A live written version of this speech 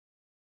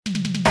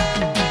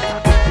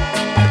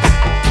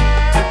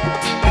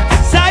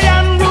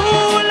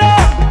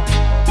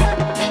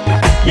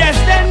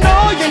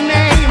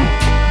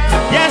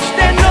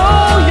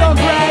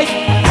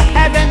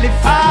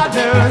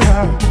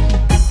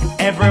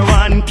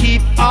Everyone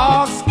keep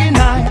asking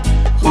I,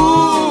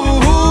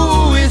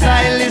 who is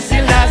Haile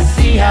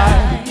Selassie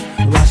I,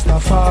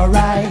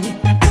 Rastafari.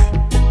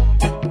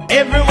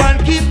 Everyone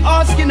keep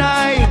asking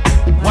I,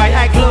 why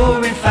I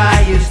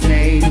glorify his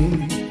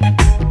name.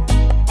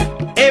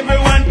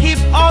 Everyone keep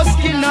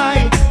asking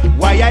I,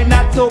 why I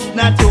not up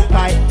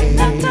I aim.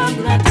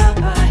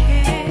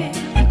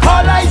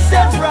 Call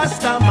myself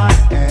Rastaman,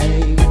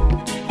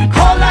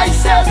 call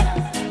myself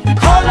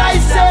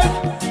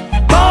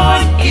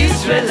born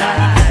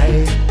Israelite.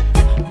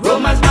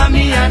 Roma's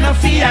mommy and no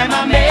fear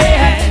my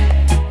man.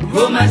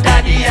 Roma's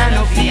daddy and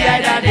no fear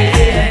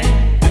daddy.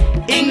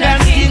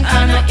 England's king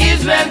and no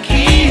Israel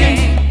king.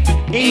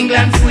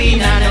 England's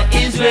queen and no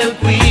Israel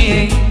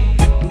queen.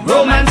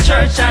 Roman's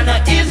church and no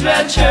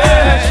Israel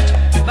church.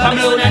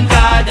 Babylon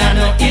God and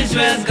no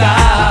Israel's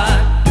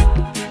God.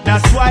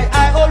 That's why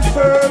I hold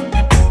firm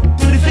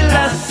to the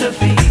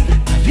philosophy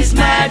of His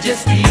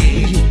Majesty.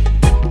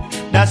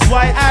 That's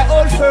why I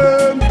hold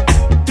firm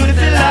to the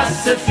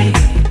philosophy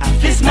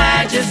of His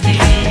Majesty.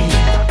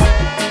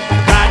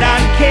 God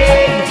and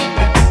King,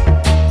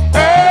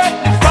 earth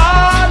the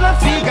father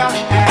figure.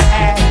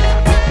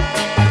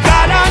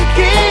 God and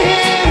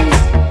King,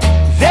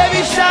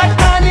 very short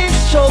man is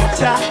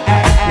shoulder.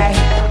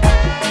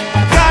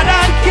 God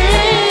and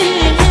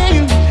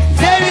King,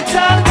 very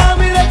tall man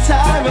with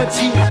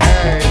authority.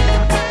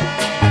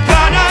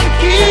 God and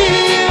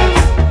King,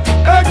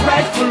 earth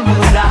rightful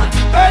ruler,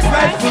 earth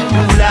rightful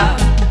ruler.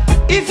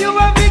 If you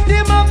are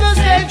victim of the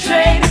slave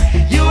trade,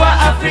 you are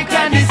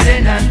African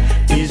descendant,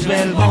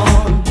 Israel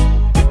born.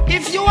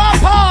 If you are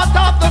part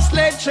of the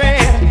slave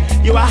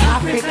trade, you are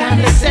African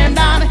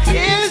descendant,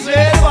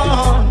 Israel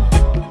born.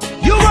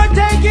 You were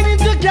taken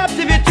into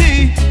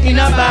captivity in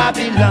a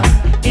Babylon,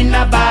 in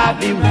a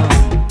Babylon.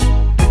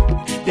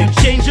 They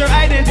changed your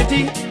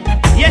identity,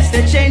 yes,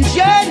 they changed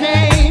your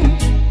name.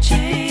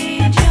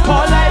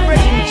 Call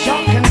Ibrahim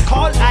Chuck and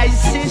call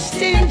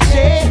Sister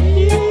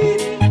Jane.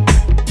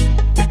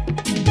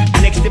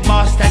 Next the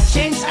master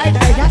changed I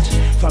diet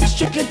from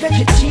strictly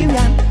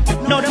vegetarian.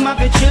 Now them have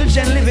the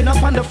children living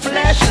up on the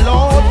flesh,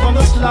 Lord, from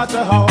the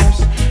slaughterhouse,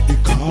 the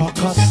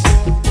carcass.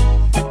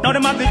 Now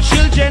them have the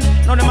children,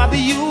 now them have the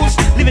youth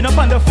living up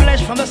on the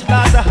flesh from the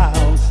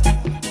slaughterhouse.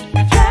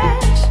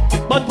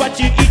 But what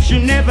you eat you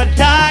never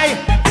die.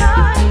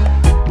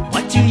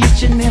 What you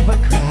eat you never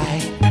cry.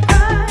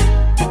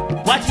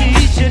 What you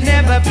eat you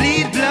never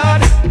bleed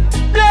blood.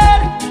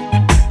 Blood,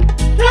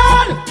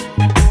 blood.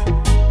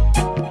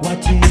 What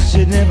you eat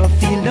you never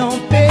feel no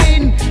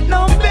pain.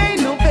 No pain,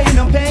 no pain,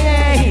 no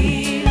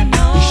pain.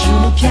 You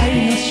shouldn't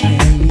carry no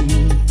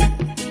shame.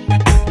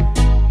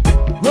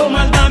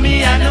 Roman's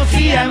mommy and no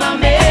fear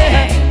mommy.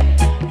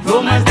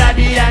 Roman's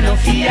daddy and no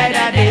fear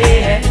daddy.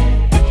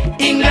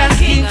 England's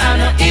king and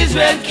no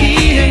Israel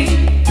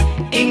king.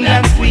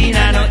 England's queen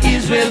and no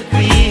Israel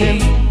queen.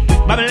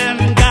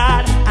 Babylon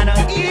God and no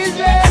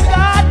Israel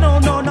God. No,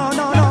 no, no,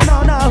 no, no, no,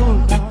 no.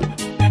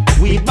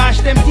 We bash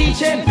them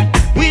teaching,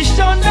 we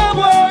shun their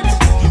words.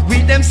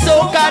 With them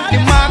so-called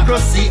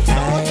democracy.